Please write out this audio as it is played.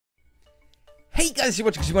Hey guys, you're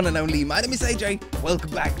watching one and only. My name is AJ. Welcome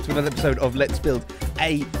back to another episode of Let's Build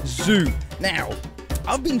a Zoo. Now,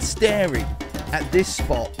 I've been staring at this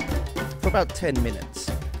spot for about 10 minutes.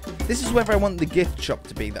 This is where I want the gift shop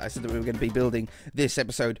to be that I said that we were going to be building this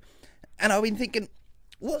episode. And I've been thinking,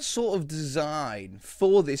 what sort of design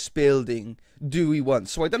for this building do we want?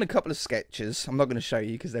 So I've done a couple of sketches. I'm not going to show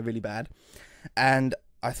you because they're really bad. And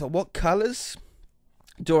I thought, what colours?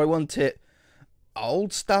 Do I want it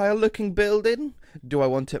old style looking building? Do I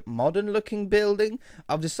want it modern looking building?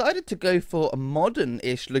 I've decided to go for a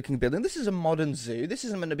modern-ish looking building. This is a modern zoo. This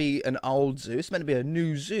isn't meant to be an old zoo. It's meant to be a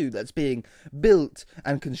new zoo that's being built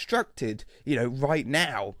and constructed, you know, right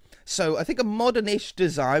now. So I think a modern-ish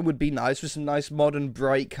design would be nice with some nice modern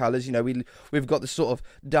bright colours. You know, we've got the sort of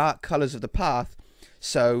dark colours of the path.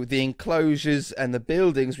 So the enclosures and the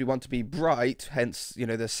buildings we want to be bright, hence, you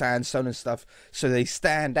know, the sandstone and stuff, so they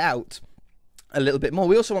stand out a little bit more.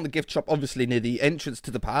 We also want the gift shop obviously near the entrance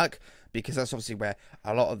to the park, because that's obviously where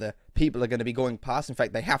a lot of the people are going to be going past. In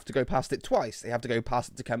fact, they have to go past it twice. They have to go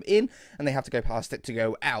past it to come in, and they have to go past it to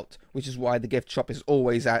go out, which is why the gift shop is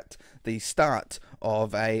always at the start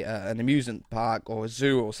of an amusement park or a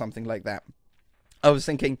zoo or something like that. I was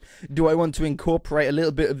thinking, do I want to incorporate a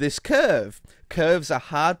little bit of this curve? Curves are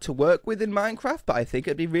hard to work with in Minecraft, but I think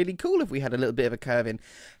it'd be really cool if we had a little bit of a curve in.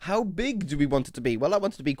 How big do we want it to be? Well, I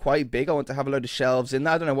want it to be quite big. I want to have a load of shelves in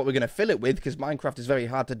there. I don't know what we're going to fill it with, because Minecraft is very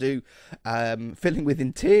hard to do filling with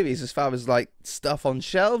interiors as far as like stuff on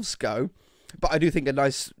shelves go. But I do think a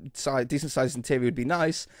nice size, decent sized interior would be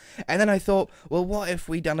nice. And then I thought, well, what if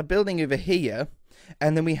we done a building over here,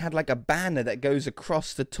 and then we had like a banner that goes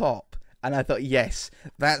across the top? And I thought, yes,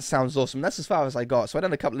 that sounds awesome. That's as far as I got. So I've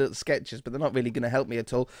done a couple of little sketches, but they're not really going to help me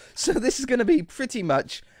at all. So this is going to be pretty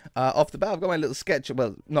much off the bat. I've got my little sketch,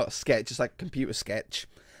 well, not a sketch, it's like a computer sketch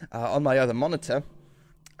on my other monitor.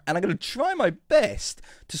 And I'm going to try my best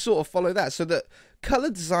to sort of follow that. So the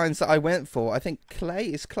colour designs that I went for, I think clay,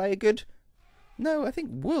 is clay good? No, I think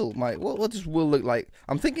wool might. What does wool look like?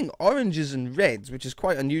 I'm thinking oranges and reds, which is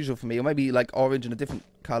quite unusual for me. Or maybe like orange and a different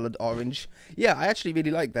coloured orange. Yeah, I actually really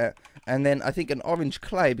like that. And then I think an orange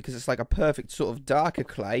clay, because it's like a perfect sort of darker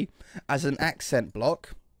clay as an accent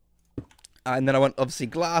block. And then I want obviously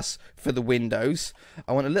glass for the windows.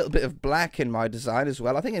 I want a little bit of black in my design as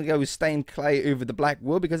well. I think I'll go with stained clay over the black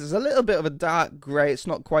wool, because it's a little bit of a dark grey. It's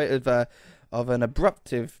not quite of an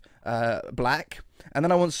abruptive black. And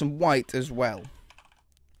then I want some white as well.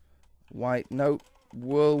 White, nope.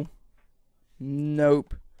 Wool,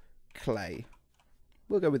 nope. Clay.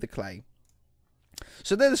 We'll go with the clay.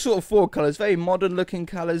 So they're the sort of four colours, very modern looking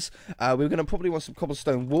colours. We're going to probably want some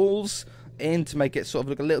cobblestone walls in to make it sort of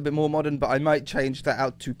look a little bit more modern, but I might change that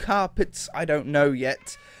out to carpets. I don't know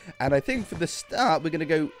yet. And I think for the start, we're going to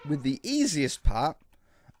go with the easiest part.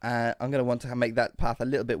 I'm going to want to make that path a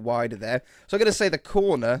little bit wider there. So I'm going to say the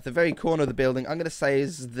corner, the very corner of the building, I'm going to say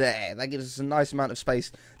is there. That gives us a nice amount of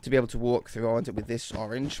space to be able to walk through. I want it with this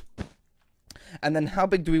orange. And then how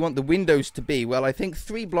big do we want the windows to be? Well, I think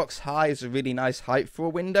 3 blocks high is a really nice height for a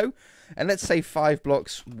window. And let's say 5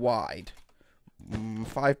 blocks wide.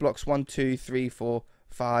 5 blocks, 1, 2, 3, 4,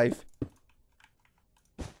 5.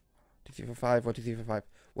 1, 2, 3, 4, 5, 1, 2, 3, 4, 5.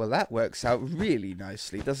 Well, that works out really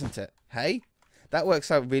nicely, doesn't it? Hey? That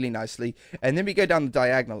works out really nicely. And then we go down the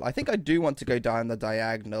diagonal. I think I do want to go down the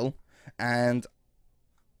diagonal. And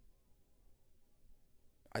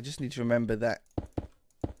I just need to remember that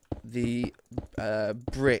the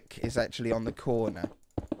brick is actually on the corner.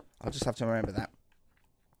 I'll just have to remember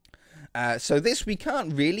that. So this we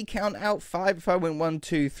can't really count out 5. If I went 1,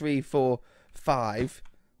 2, 3, 4, 5.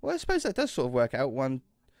 Well, I suppose that does sort of work out. 1,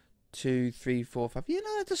 2, 3, 4, 5. Yeah,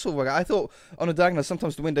 no, that does sort of work out. I thought on a diagonal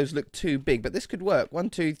sometimes the windows look too big, but this could work. 1,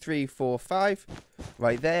 2, 3, 4, 5.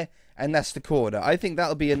 Right there. And that's the corner. I think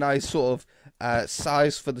that'll be a nice sort of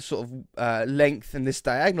size for the sort of length in this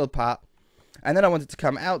diagonal part. And then I want it to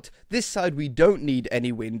come out. This side we don't need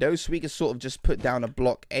any windows, so we can sort of just put down a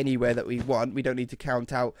block anywhere that we want. We don't need to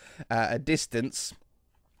count out a distance.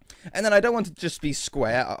 And then I don't want it to just be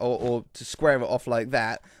square or to square it off like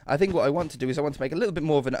that. I think what I want to do is I want to make a little bit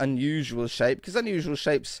more of an unusual shape, because unusual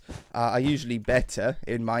shapes are usually better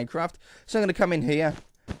in Minecraft. So I'm going to come in here,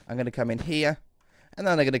 I'm going to come in here, and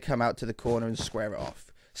then I'm going to come out to the corner and square it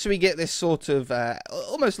off. So we get this sort of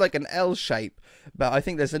almost like an L shape, but I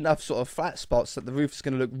think there's enough sort of flat spots that the roof is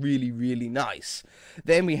going to look really, really nice.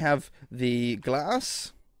 Then we have the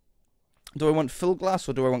glass. Do I want full glass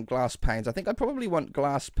or do I want glass panes? I think I probably want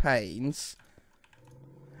glass panes.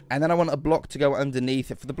 And then I want a block to go underneath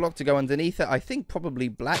it. For the block to go underneath it, I think probably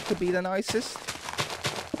black would be the nicest.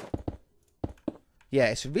 Yeah,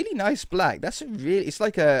 it's a really nice black. That's a really, it's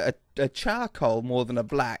like a charcoal more than a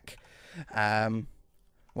black.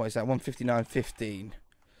 What is that? 159.15.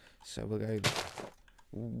 So we'll go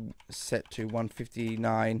set to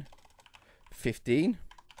 159.15.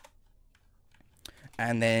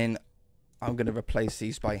 And then I'm going to replace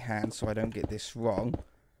these by hand so I don't get this wrong.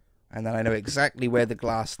 And then I know exactly where the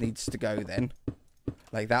glass needs to go then.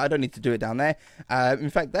 Like that. I don't need to do it down there. In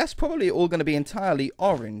fact, that's probably all going to be entirely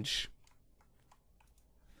orange.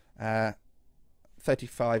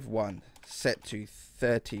 35.1. Set to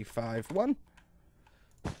 35.1.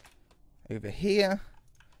 Over here.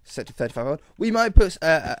 Set to 35.1. We might put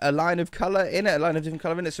a line of colour in it. A line of different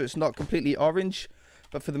colour in it so it's not completely orange.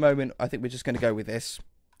 But for the moment, I think we're just going to go with this.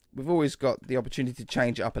 We've always got the opportunity to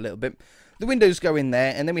change it up a little bit. The windows go in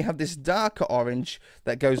there, and then we have this darker orange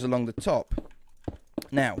that goes along the top.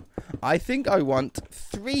 Now, I think I want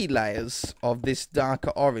 3 layers of this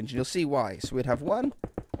darker orange, and you'll see why. So we'd have 1,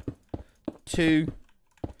 2,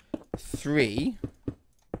 3.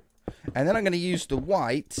 And then I'm going to use the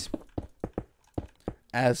white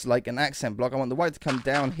as like an accent block. I want the white to come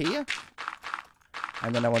down here.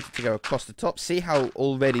 And then I want it to go across the top. See how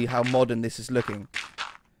modern this is looking.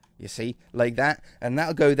 You see, like that. And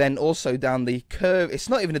that'll go then also down the curve. It's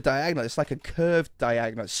not even a diagonal. It's like a curved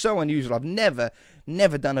diagonal. It's so unusual. I've never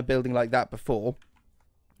done a building like that before.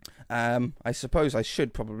 I suppose I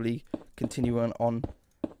should probably continue on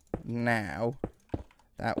now.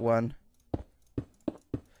 That one.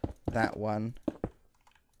 That one.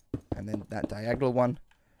 And then that diagonal one.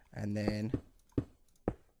 And then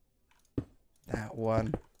that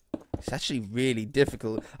one. It's actually really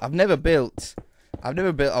difficult. I've never built,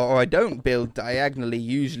 or I don't build diagonally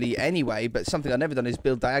usually anyway, but something I've never done is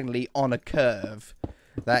build diagonally on a curve.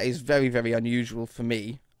 That is very, very unusual for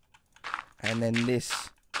me. And then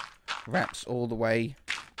this wraps all the way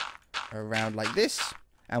around like this.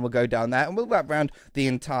 And we'll go down that, and we'll wrap around the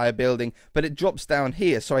entire building. But it drops down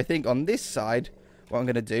here, so I think on this side, what I'm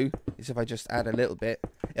going to do is if I just add a little bit,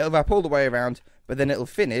 it'll wrap all the way around, but then it'll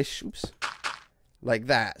finish, oops, like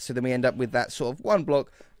that. So then we end up with that sort of one block.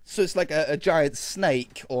 So it's like a giant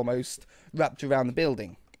snake almost wrapped around the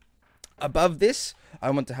building. Above this,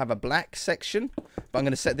 I want to have a black section, but I'm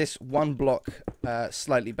going to set this one block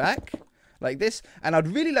slightly back, like this. And I'd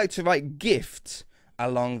really like to write gift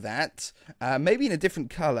along that, maybe in a different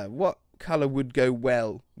colour. What colour would go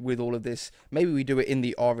well with all of this? Maybe we do it in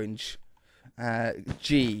the orange.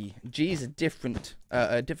 G is a difficult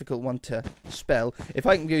one to spell. If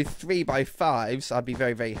I can go 3 by 5s, I'd be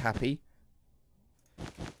very, very happy.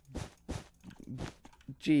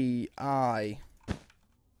 G-I.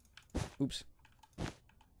 Oops.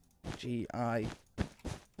 G-I-F.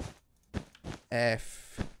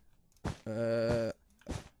 I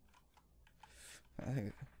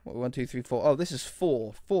think 1, 2, 3, 4. Oh, this is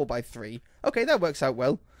 4. 4 by 3. Okay, that works out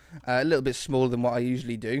well. A little bit smaller than what I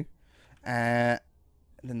usually do. And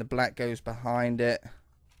then the black goes behind it.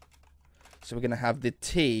 So we're going to have the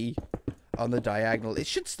T on the diagonal. It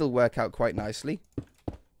should still work out quite nicely.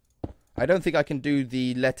 I don't think I can do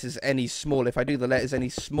the letters any smaller. If I do the letters any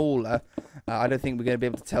smaller, I don't think we're going to be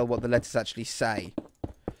able to tell what the letters actually say.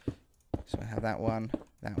 So I have that one,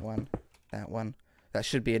 that one, that one. That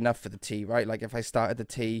should be enough for the T, right? Like if I started the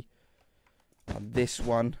T on this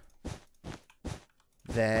one,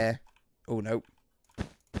 there. Oh, no.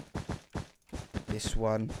 This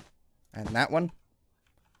one and that one.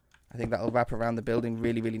 I think that'll wrap around the building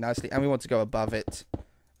really, really nicely. And we want to go above it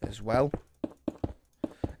as well.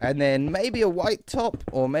 And then maybe a white top,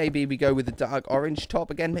 or maybe we go with the dark orange top.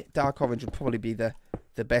 Again, dark orange would probably be the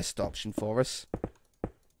best option for us.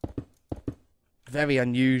 Very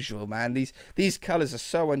unusual, man. These colours are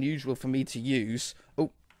so unusual for me to use.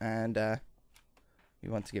 Oh, and we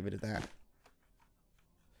want to get rid of that.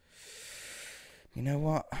 You know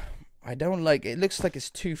what? I don't like it. It looks like it's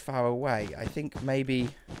too far away. I think maybe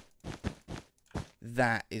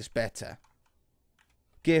that is better.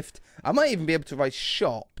 Gift. I might even be able to write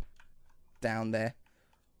shop down there.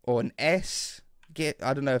 Or an S.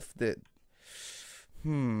 I don't know if the...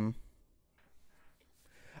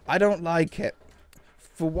 I don't like it.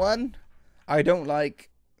 For one, I don't like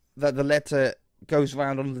that the letter goes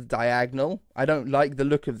around on the diagonal. I don't like the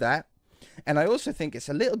look of that. And I also think it's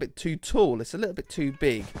a little bit too tall. It's a little bit too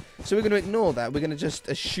big. So we're going to ignore that. We're going to just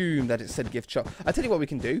assume that it said gift shop. I'll tell you what we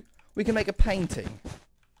can do. We can make a painting.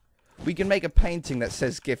 We can make a painting that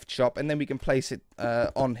says gift shop, and then we can place it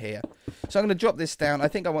on here. So I'm going to drop this down. I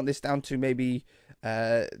think I want this down to maybe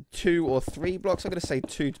 2 or 3 blocks. I'm going to say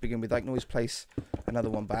 2 to begin with. I can always place another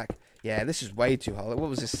one back. Yeah, this is way too high. What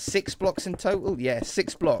was this, 6 blocks in total? Yeah,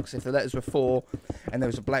 6 blocks. If the letters were 4 and there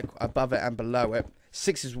was a black above it and below it,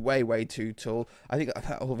 6 is way, way too tall. I think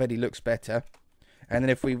that already looks better. And then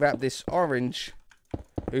if we wrap this orange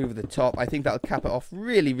over the top, I think that'll cap it off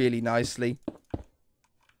really, really nicely.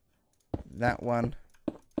 That one,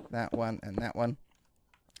 and that one,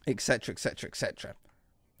 etc, etc, etc.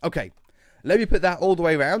 Okay, let me put that all the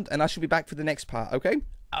way around, and I shall be back for the next part, okay?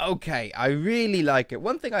 Okay, I really like it.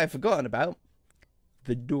 One thing I have forgotten about,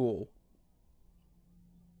 the door.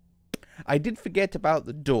 I did forget about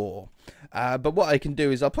the door, but what I can do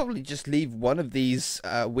is I'll probably just leave one of these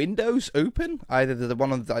windows open. Either the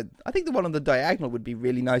one on the, I think the one on the diagonal would be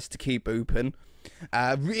really nice to keep open.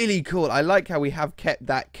 Really cool. I like how we have kept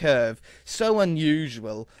that curve. So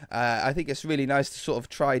unusual. I think it's really nice to sort of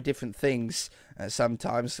try different things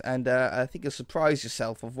sometimes, and I think you'll surprise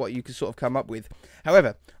yourself of what you can sort of come up with.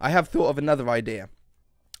 However, I have thought of another idea.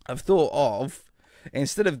 I've thought of,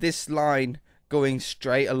 instead of this line going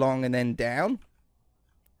straight along and then down,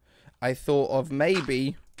 I thought of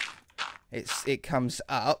maybe it comes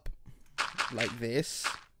up like this.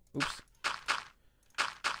 Oops.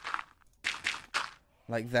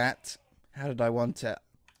 Like that. How did I want it?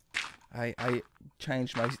 I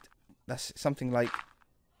changed my... That's something like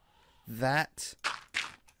that.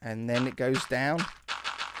 And then it goes down.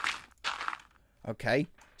 Okay.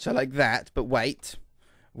 So like that. But wait.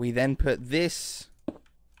 We then put this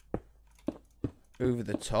over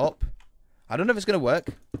the top. I don't know if it's going to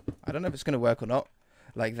work. I don't know if it's going to work or not.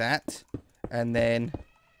 Like that. And then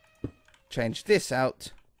change this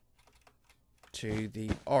out to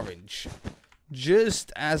the orange.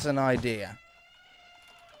 Just as an idea.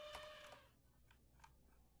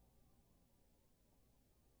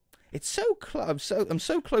 It's so close. I'm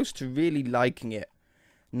so close to really liking it.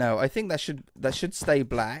 No, I think that should stay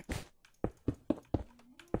black.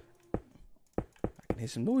 I can hear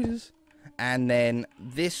some noises. And then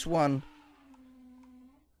this one.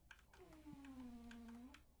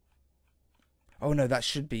 Oh no, that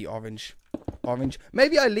should be orange. Orange.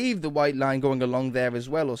 Maybe I leave the white line going along there as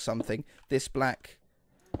well or something. This black,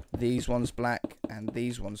 these ones black, and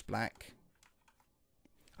these ones black.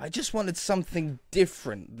 I just wanted something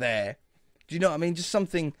different there. Do you know what I mean? Just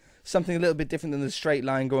something a little bit different than the straight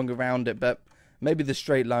line going around it, but maybe the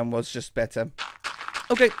straight line was just better.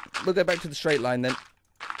 Okay, we'll go back to the straight line then.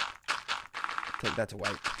 Take that away.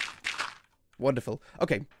 Wonderful.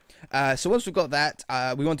 Okay. So once we've got that,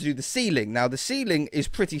 we want to do the ceiling. Now, the ceiling is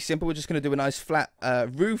pretty simple. We're just going to do a nice flat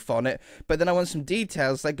roof on it. But then I want some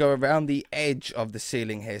details that go around the edge of the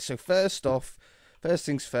ceiling here. So first off, first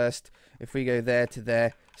things first, if we go there to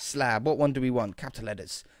there, slab. What one do we want? Capital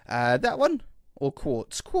letters. That one? Or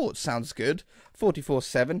quartz? Quartz sounds good.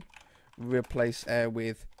 44/7. Replace air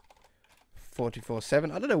with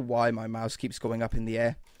 44/7. I don't know why my mouse keeps going up in the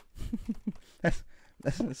air.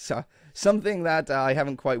 That's something that I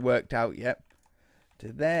haven't quite worked out yet.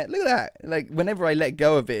 To there. Look at that. Like, whenever I let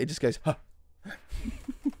go of it, it just goes, huh.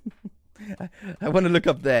 I want to look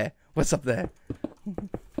up there. What's up there?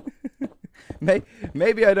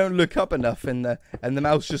 Maybe I don't look up enough, and the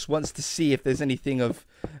mouse just wants to see if there's anything of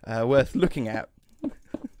worth looking at.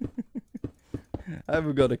 I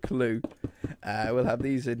haven't got a clue. We'll have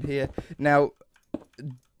these in here. Now,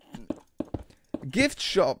 gift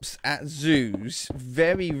shops at zoos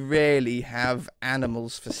very rarely have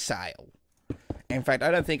animals for sale. In fact,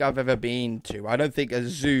 I don't think I've ever been to. I don't think a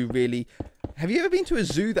zoo really... Have you ever been to a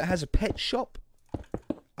zoo that has a pet shop?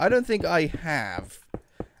 I don't think I have.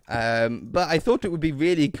 But I thought it would be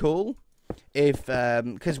really cool if...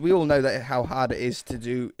 because we all know that how hard it is to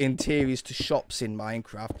do interiors to shops in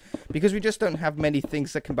Minecraft. Because we just don't have many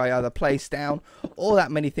things that can be either placed down or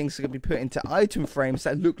that many things that can be put into item frames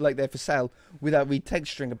that look like they're for sale without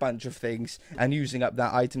retexturing a bunch of things and using up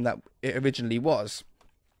that item that it originally was.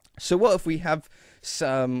 So what if we have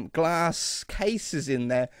some glass cases in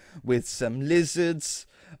there with some lizards,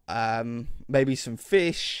 maybe some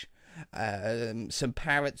fish, some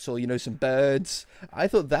parrots, or, you know, some birds. I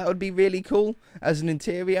thought that would be really cool as an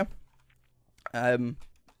interior. And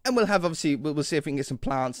we'll have, obviously, we'll see if we can get some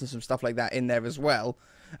plants and some stuff like that in there as well.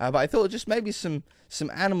 But I thought just maybe some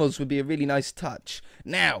animals would be a really nice touch.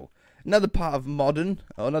 Now, another part of modern,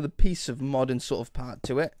 or another piece of modern sort of part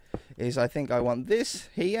to it, is I think I want this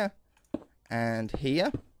here and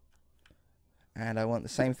here. And I want the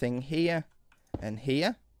same thing here and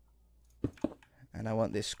here. And I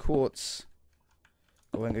want this quartz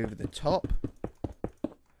going over the top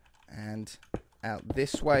and out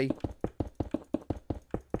this way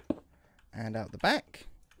and out the back.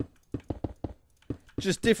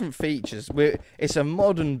 just different features. It's a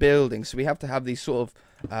modern building, so we have to have these sort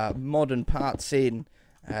of modern parts in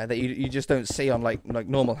that you just don't see on like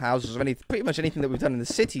normal houses or pretty much anything that we've done in the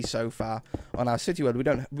city so far on our city world. We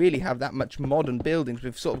don't really have that much modern buildings.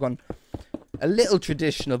 We've sort of gone a little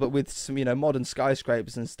traditional, but with some, you know, modern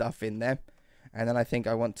skyscrapers and stuff in there. And then I think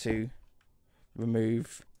I want to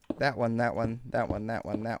remove that one, that one, that one, that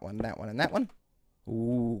one, that one, that one, and that one.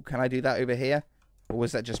 Ooh, can I do that over here? Or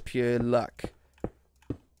was that just pure luck?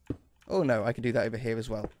 Oh no, I can do that over here as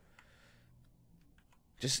well.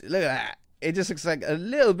 Just look at that. It just looks like a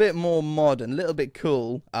little bit more modern, a little bit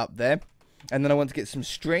cool up there. And then I want to get some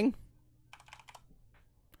string.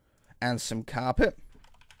 And some carpet.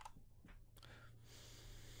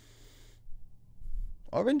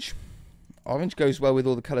 Orange. Orange goes well with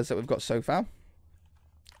all the colours that we've got so far.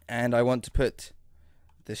 And I want to put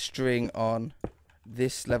the string on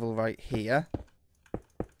this level right here.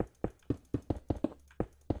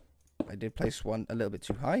 I did place one a little bit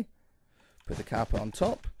too high. Put the carpet on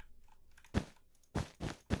top.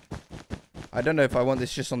 I don't know if I want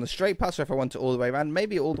this just on the straight parts or if I want it all the way around.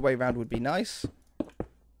 Maybe all the way around would be nice.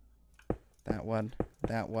 That one.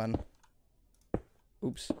 That one.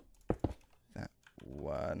 Oops. That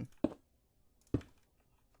one.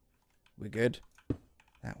 We're good.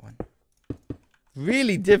 That one.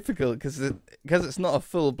 Really difficult because it's not a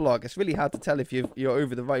full block. It's really hard to tell if you're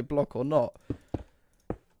over the right block or not.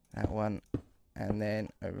 That one. And then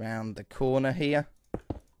around the corner here.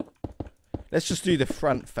 Let's just do the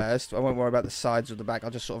front first. I won't worry about the sides or the back.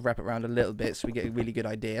 I'll just sort of wrap it around a little bit so we get a really good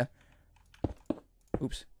idea.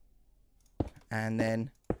 Oops. And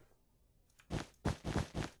then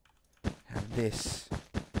have this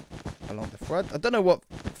along the front. I don't know what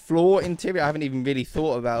floor interior. I haven't even really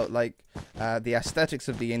thought about like the aesthetics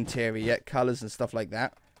of the interior yet. Colors and stuff like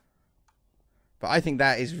that. But I think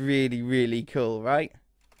that is really, really cool, right?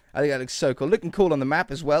 I think that looks so cool. Looking cool on the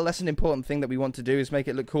map as well. That's an important thing that we want to do, is make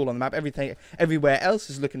it look cool on the map. Everywhere else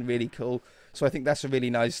is looking really cool. So I think that's a really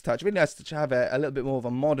nice touch. Really nice to have a little bit more of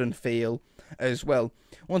a modern feel as well.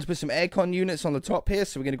 I want to put some aircon units on the top here.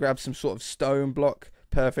 So we're going to grab some sort of stone block.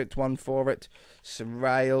 Perfect one for it. Some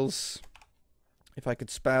rails, if I could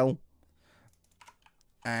spell.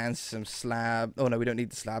 And some slab. Oh no, we don't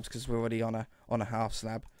need the slabs because we're already on a half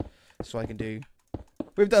slab. So I can do...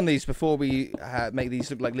 We've done these before. We make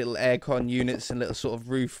these look like little aircon units and little sort of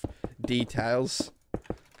roof details.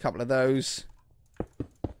 A couple of those.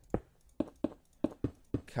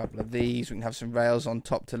 A couple of these. We can have some rails on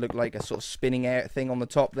top to look like a sort of spinning air thing on the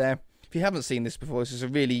top there. If you haven't seen this before, this is a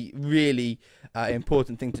really, really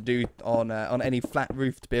important thing to do on any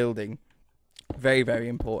flat-roofed building. Very, very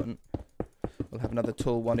important. We'll have another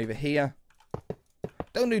tall one over here.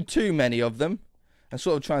 Don't do too many of them. And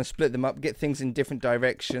sort of try and split them up, get things in different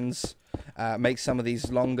directions, make some of these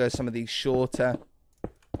longer, some of these shorter.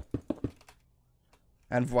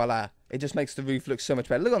 And voila, it just makes the roof look so much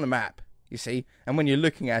better. Look on the map, you see, and when you're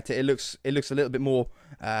looking at it, it looks a little bit more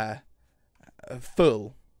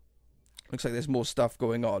full. Looks like there's more stuff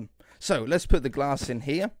going on. So let's put the glass in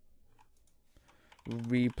here.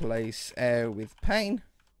 Replace air with pane.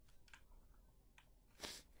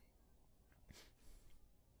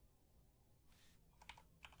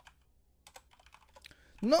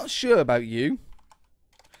 Not sure about you.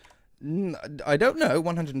 I don't know.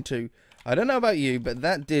 102. I don't know about you, but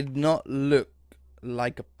that did not look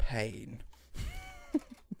like a pane.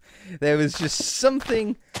 There was just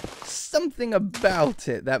something about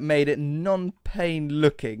it that made it non-pane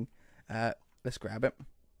looking. Let's grab it.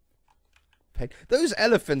 Pane. Those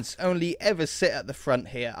elephants only ever sit at the front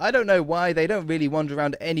here. I don't know why. They don't really wander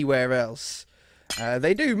around anywhere else.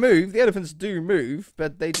 They do move, the elephants do move,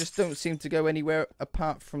 but they just don't seem to go anywhere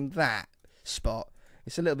apart from that spot.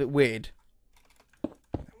 It's a little bit weird.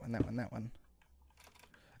 That one, that one, that one.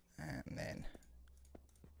 And then...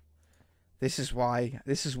 This is why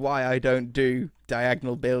I don't do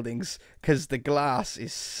diagonal buildings, because the glass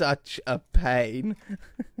is such a pain.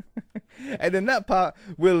 And then that part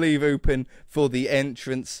we'll leave open for the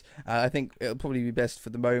entrance. I think it'll probably be best for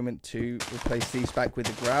the moment to replace these back with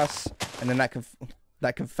the grass, and then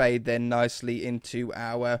that can fade then nicely into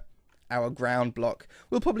our ground block.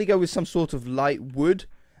 We'll probably go with some sort of light wood,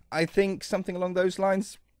 I think, something along those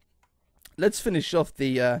lines. Let's finish off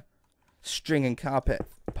the string and carpet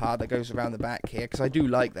part that goes around the back here, because I do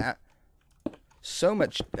like that. So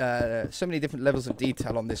many different levels of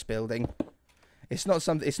detail on this building. It's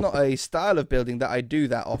not a style of building that I do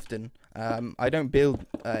that often. I don't build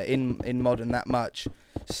in modern that much,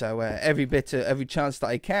 so every chance that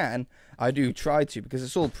I can, I do try to, because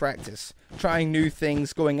it's all practice. Trying new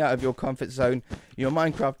things, going out of your comfort zone. Your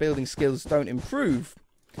Minecraft building skills don't improve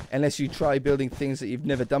unless you try building things that you've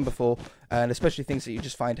never done before, and especially things that you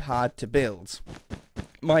just find hard to build.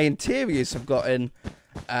 My interiors have gotten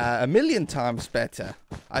a million times better.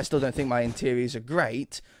 I still don't think my interiors are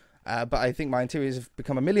great, but I think my interiors have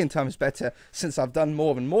become a million times better since I've done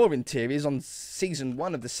more and more interiors. On Season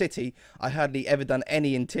 1 of the city, I hardly ever done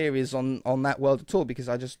any interiors on that world at all, because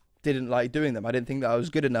I just didn't like doing them. I didn't think that I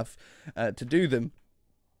was good enough to do them.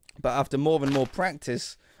 But after more and more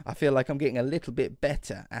practice, I feel like I'm getting a little bit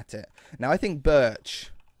better at it. Now, I think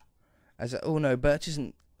birch... oh no, birch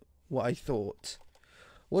isn't what I thought.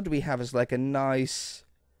 What do we have as like a nice...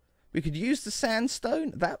 We could use the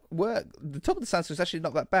sandstone. That work. The top of the sandstone is actually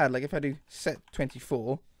not that bad. Like if I do set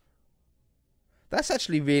 24, that's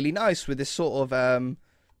actually really nice with this sort of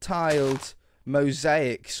tiled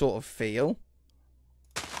mosaic sort of feel.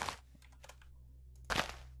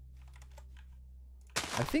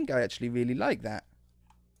 I think I actually really like that.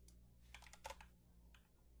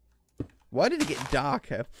 Why did it get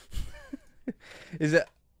darker? Is it...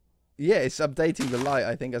 Yeah, it's updating the light,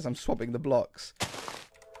 I think, as I'm swapping the blocks.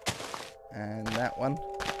 And that one.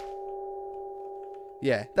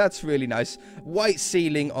 Yeah, that's really nice. White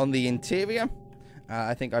ceiling on the interior.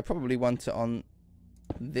 I think I probably want it on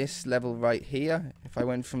this level right here. If I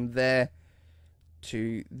went from there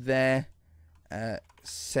to there,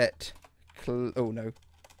 set... oh no.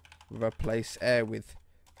 Replace air with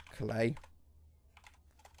clay.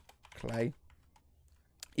 Clay.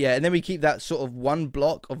 Yeah, and then we keep that sort of one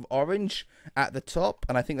block of orange at the top,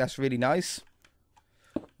 and I think that's really nice.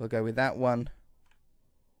 We'll go with that one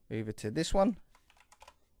over to this one.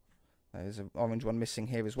 There's an orange one missing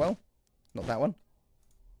here as well. Not that one.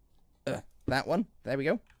 That one. There we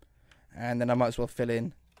go. And then I might as well fill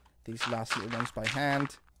in these last little ones by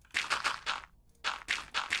hand.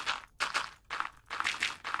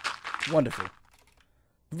 Wonderful.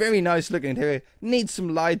 Very nice looking here. Needs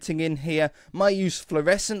some lighting in here. Might use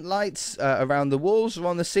fluorescent lights around the walls or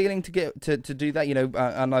on the ceiling to get to do that. You know,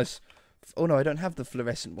 a nice... Oh no, I don't have the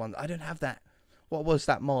fluorescent one. I don't have that. What was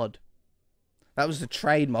that mod? That was the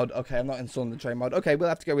trade mod. Okay, I'm not installing the trade mod. Okay, we'll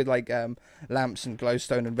have to go with like lamps and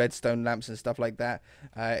glowstone and redstone lamps and stuff like that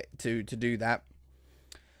to do that.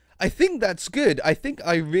 I think that's good. I think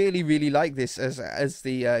I really, really like this as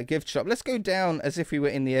the gift shop. Let's go down as if we were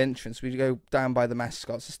in the entrance. We go down by the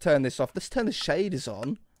mascots. Let's turn this off. Let's turn the shaders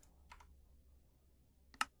on.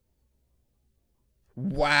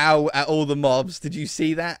 Wow, at all the mobs. Did you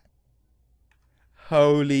see that?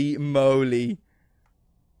 Holy moly.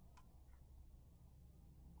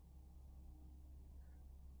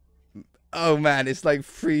 Oh man, it's like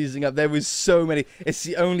freezing up. There was so many. It's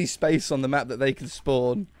the only space on the map that they can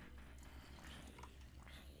spawn.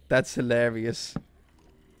 That's hilarious.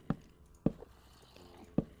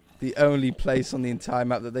 The only place on the entire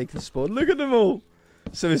map that they can spawn. Look at them all.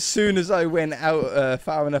 So as soon as I went out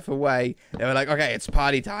far enough away, they were like, okay, it's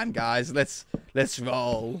party time, guys. Let's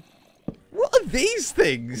roll. What are these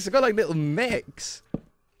things? They've got like little mechs.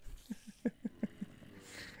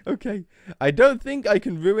 Okay. I don't think I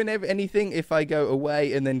can ruin anything if I go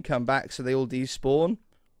away and then come back so they all despawn.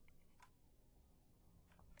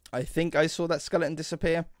 I think I saw that skeleton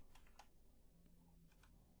disappear.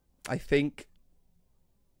 I think.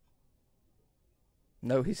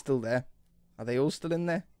 No, he's still there. Are they all still in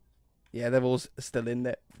there? Yeah, they're all still in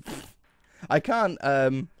there. I can't,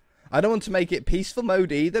 I don't want to make it peaceful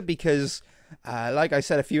mode either because, like I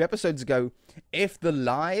said a few episodes ago, if the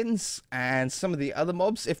lions and some of the other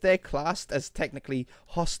mobs, if they're classed as technically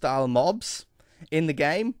hostile mobs in the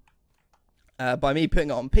game, by me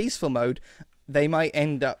putting it on peaceful mode, they might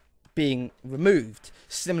end up being removed.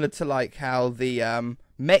 Similar to like how the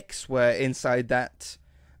mechs were inside that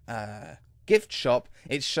gift shop.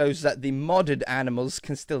 It shows that the modded animals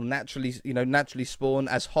can still naturally spawn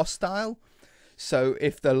as hostile. So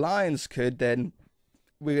if the lions could, then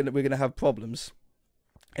we're gonna have problems.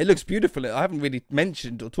 It looks beautiful. I haven't really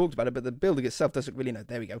mentioned or talked about it, but the building itself does look really nice.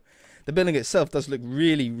 There we go. The building itself does look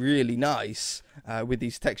really, really nice with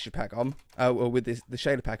these texture pack on, or with the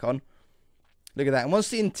shader pack on. Look at that. And once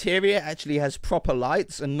the interior actually has proper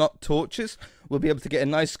lights and not torches, we'll be able to get a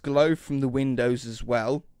nice glow from the windows as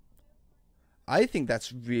well. I think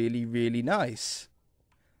that's really, really nice.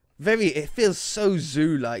 It feels so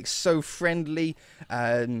zoo-like, so friendly.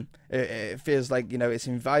 It feels like, you know, it's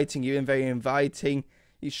inviting you and very inviting.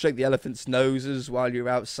 You shake the elephant's noses while you're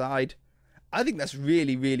outside. I think that's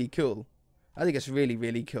really, really cool. I think it's really,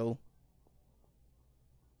 really cool.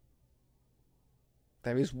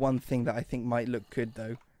 There is one thing that I think might look good,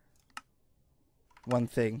 though. One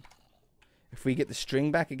thing. If we get the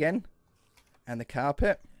string back again, and the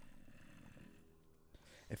carpet.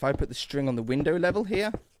 if I put the string on the window level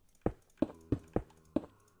here,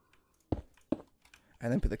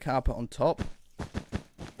 and then put the carpet on top.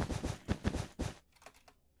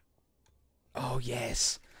 Oh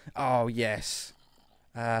yes. Oh yes.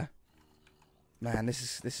 Man,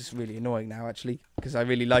 this is really annoying now actually, because I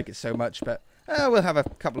really like it so much. But we'll have a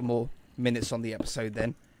couple more minutes on the episode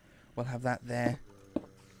then. We'll have that there.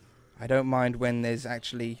 I don't mind when there's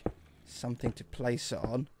actually something to place it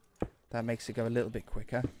on. That makes it go a little bit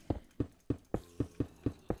quicker.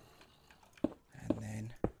 And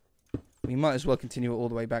then we might as well continue it all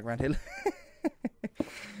the way back around here.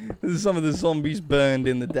 Some of the zombies burned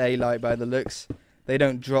in the daylight by the looks. They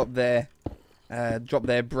don't drop their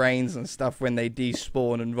brains and stuff when they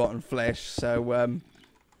despawn and rotten flesh. So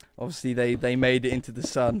obviously they made it into the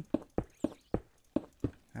sun.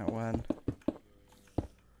 That one.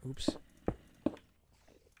 Oops.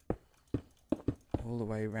 All the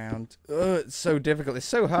way around. Oh, it's so difficult. It's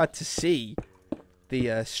so hard to see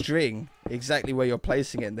the string exactly where you're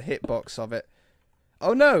placing it in the hitbox of it.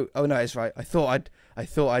 Oh no! Oh no, it's right. I thought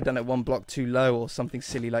I'd done it one block too low or something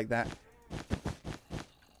silly like that.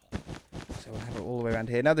 So we'll have it all the way around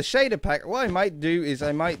here. Now the shader pack, what I might do is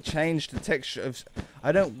I might change the texture of...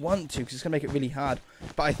 I don't want to because it's going to make it really hard.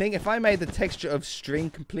 But I think if I made the texture of string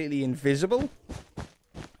completely invisible,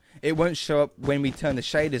 it won't show up when we turn the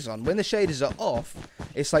shaders on. When the shaders are off,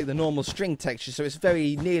 it's like the normal string texture, so it's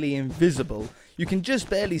very nearly invisible. You can just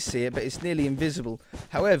barely see it, but it's nearly invisible.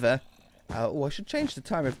 However... oh, I should change the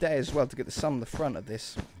time of day as well to get the sun on the front of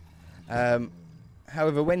this.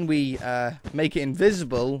 However, when we make it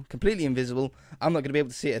invisible, completely invisible, I'm not going to be able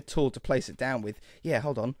to see it at all to place it down with. Yeah,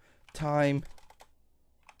 hold on. Time.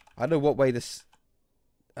 I don't know what way this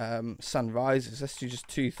sun rises. Let's do just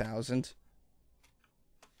 2000.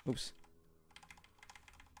 Oops.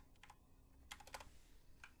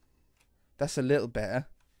 That's a little better.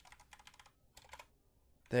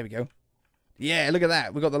 There we go. Yeah, look at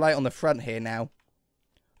that. We've got the light on the front here now.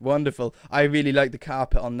 Wonderful. I really like the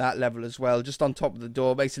carpet on that level as well. Just on top of the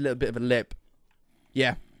door. Makes a little bit of a lip.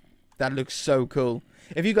 Yeah. That looks so cool.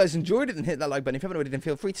 If you guys enjoyed it, then hit that like button. If you haven't already, then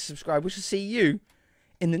feel free to subscribe. We shall see you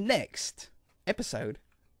in the next episode.